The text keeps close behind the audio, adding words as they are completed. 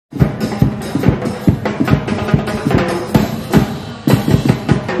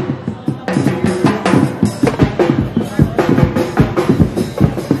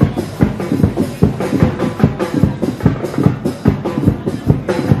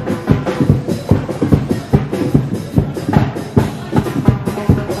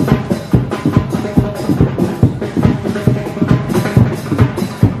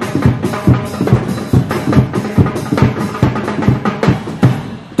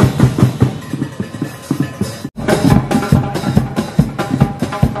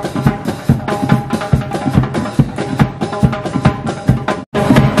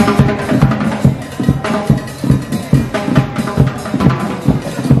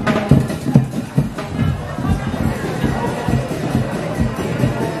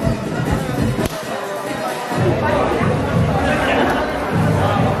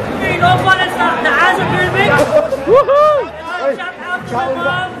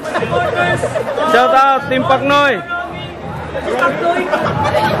Shout out Team Paknoy.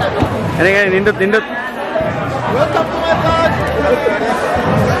 Ini nindut. Welcome to my vlog.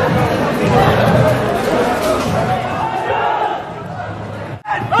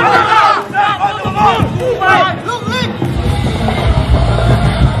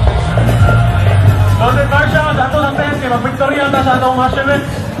 Golden Marsha, satu sampai kay mag-victory ang sa atong mga shimets.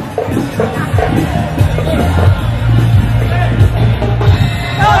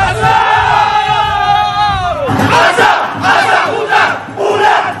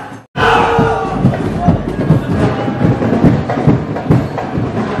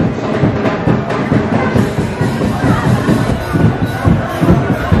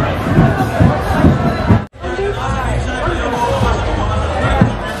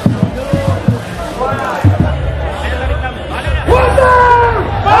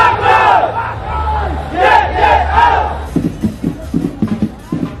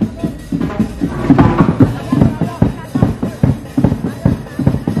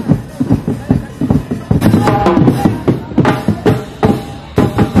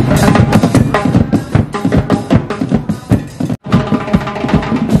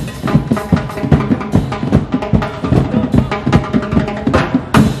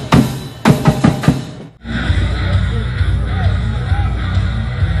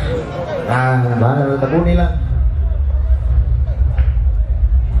 Tabunin lang.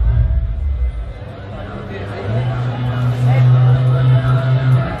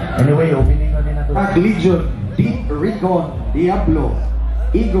 Anyway, opening na din natin. Legion, Deep Recon, Diablo,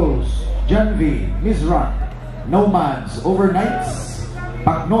 Eagles, Janvi, Mizrak, Nomads, Overnights,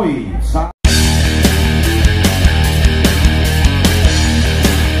 Paknoy, sa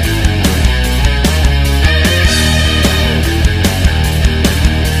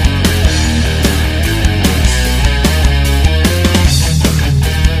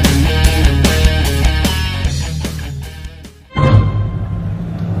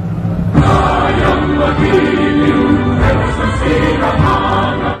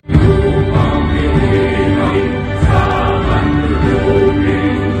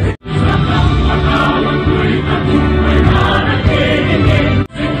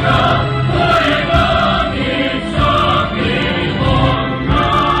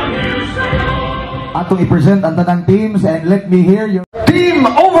atong i-present ang tanang teams, and let me hear your Team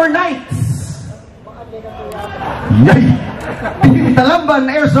Overnights. Yay! Team Talamban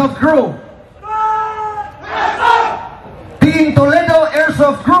Airsoft Crew. Team Toledo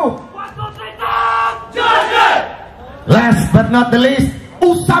Airsoft Crew. Last but not the least,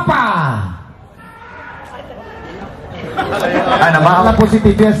 Usapa. Maala po si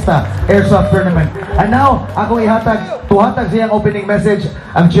Fiesta Airsoft Tournament. And now, akong tuhatag siyang opening message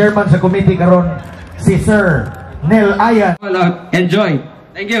ang chairman sa committee karon, si Sir Nel Ayan. Enjoy.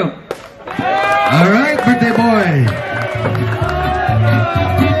 Thank you. Alright, birthday boy.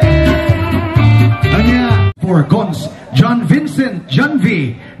 Anya for Cons John Vincent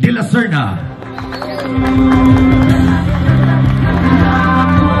Janvi de la Serna.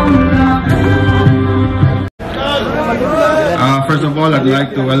 First of all, I'd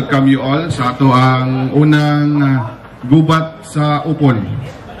like to welcome you all sa ato ang unang gubat sa Opon.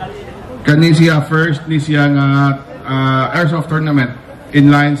 Kani siya first ni siya nga Airsoft Tournament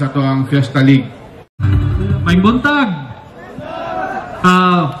in line sa ato ang Fiesta League. May buntag!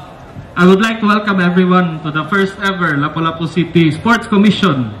 I would like to welcome everyone to the first ever Lapu-Lapu City Sports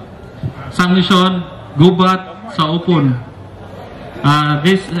Commission Submission Gubat sa Opon.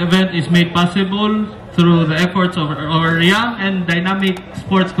 This event is made possible through the efforts of our young and dynamic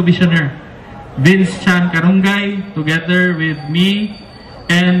sports commissioner Vince Chan Karungay, together with me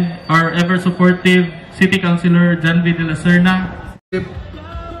and our ever supportive City Councilor Janvi de la Serna.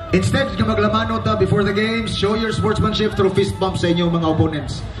 Instead, yung maglamano ta before the games, show your sportsmanship through fist bump sa inyong mga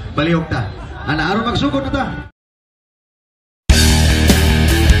opponents. Balihog ta. Anaaro magsugod na ta.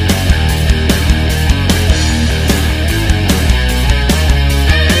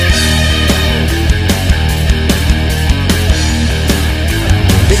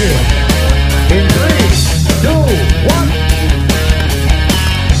 In 3, 2, 1.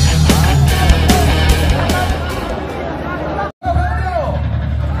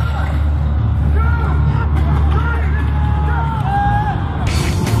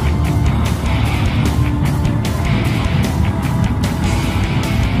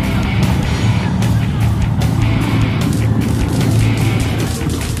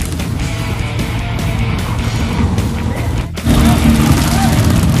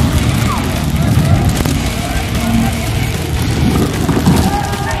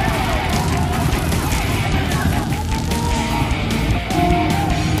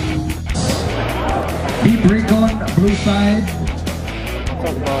 blue side.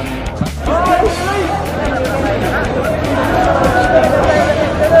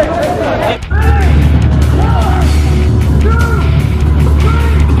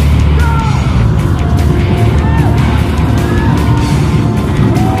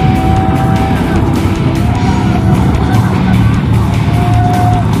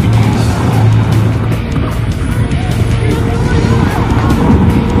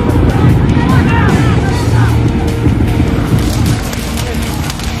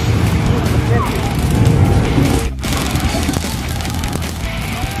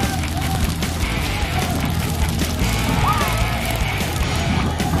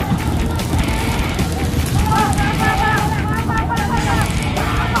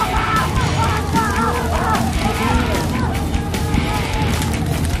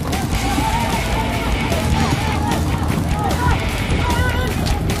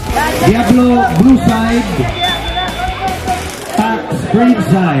 Diablo blue side, Pax green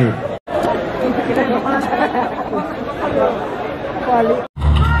side.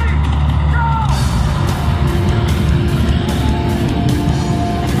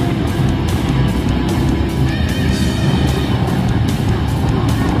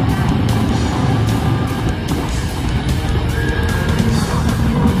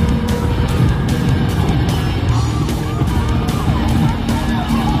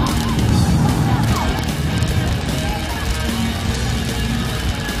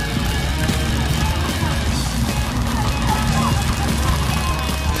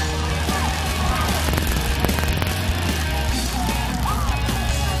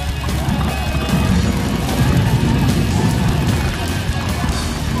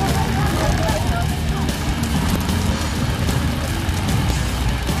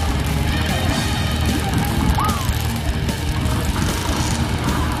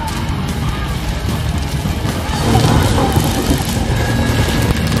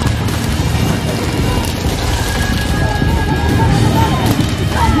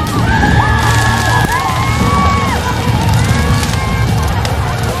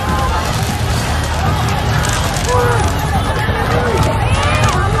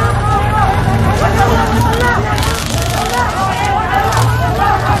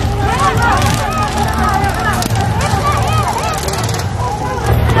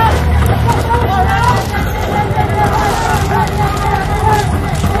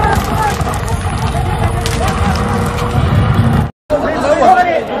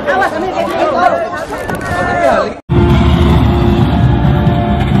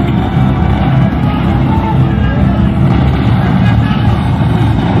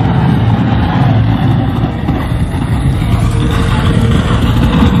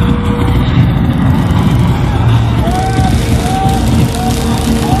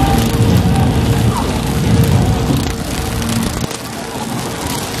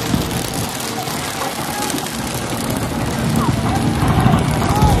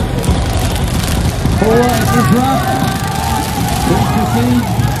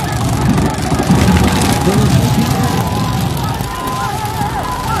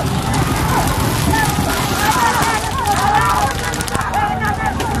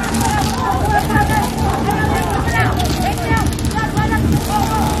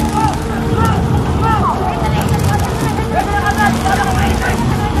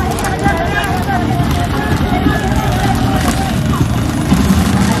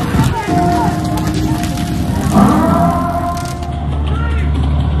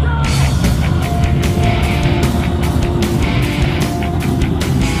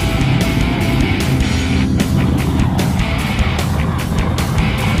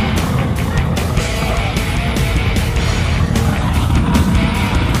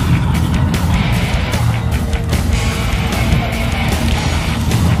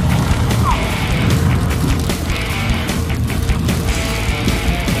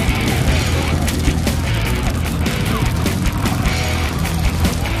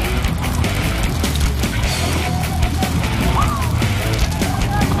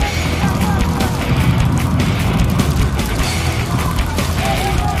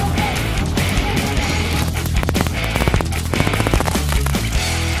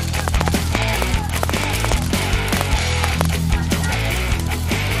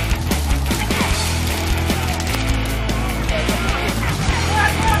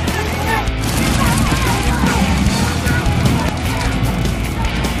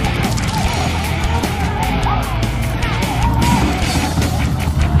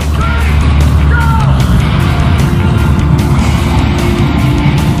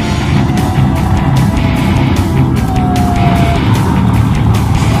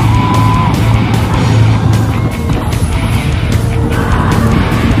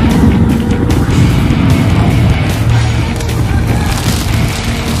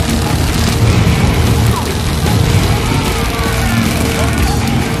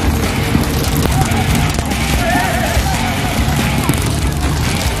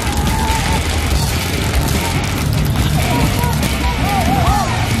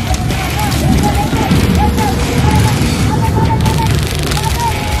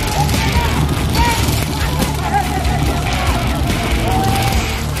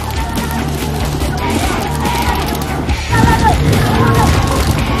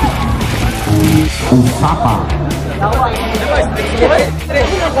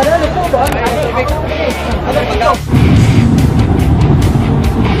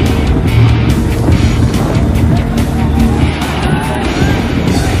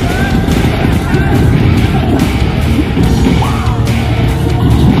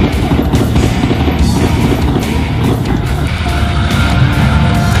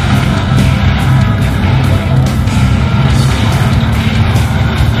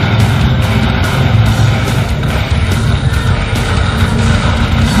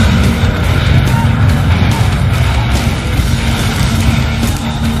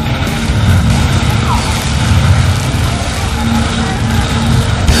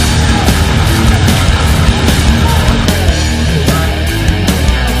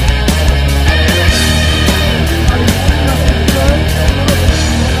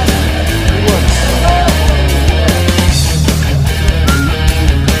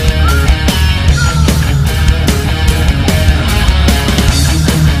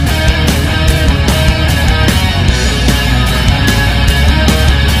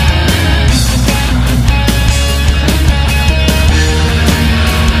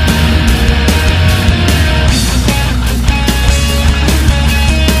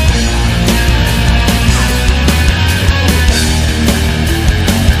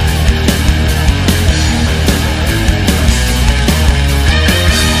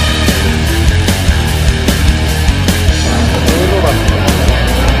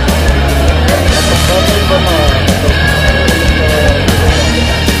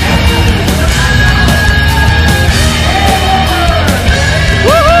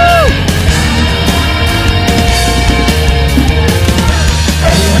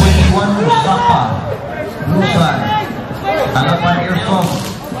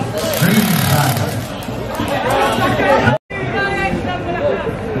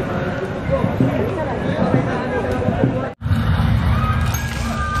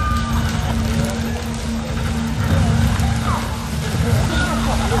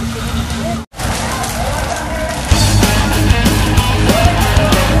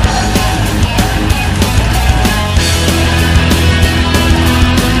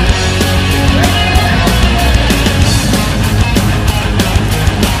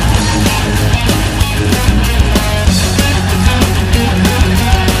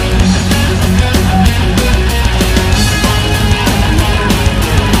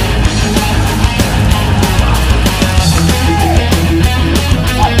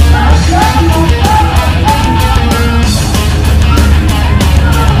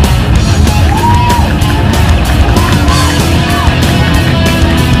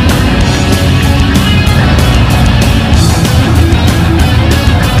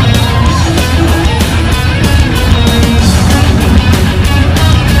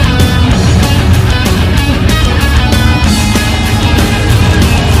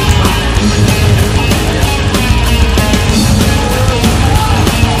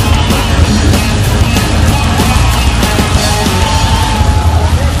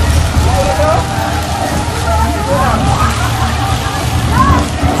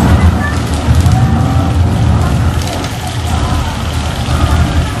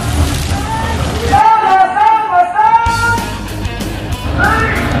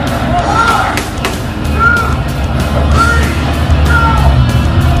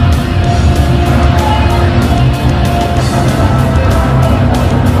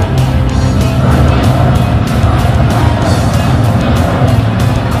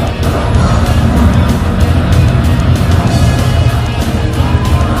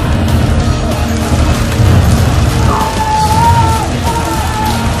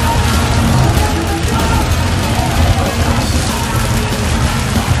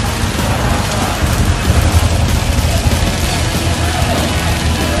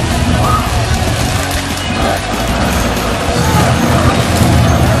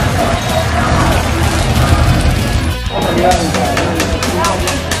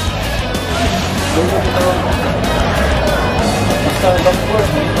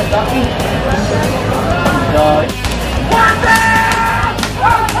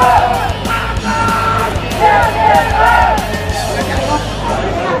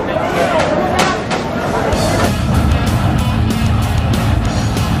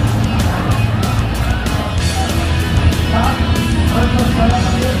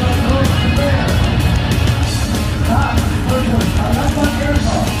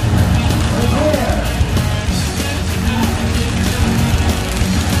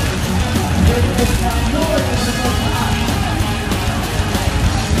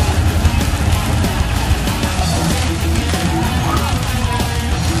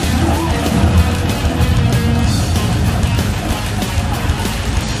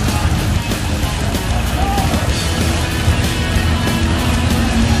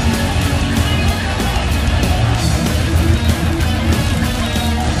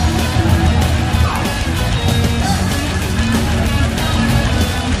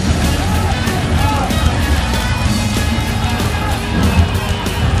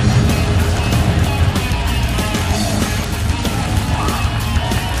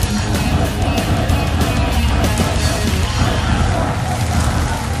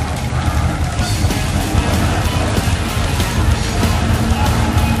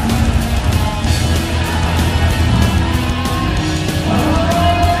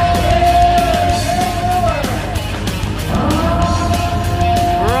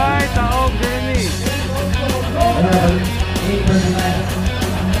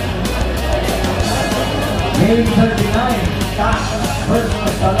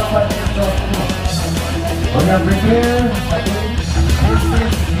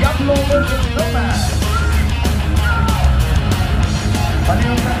 Pablo versus Gubat.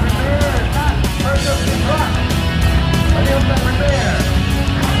 Palihog na prepare. Not versus Rock. Palihog na prepare.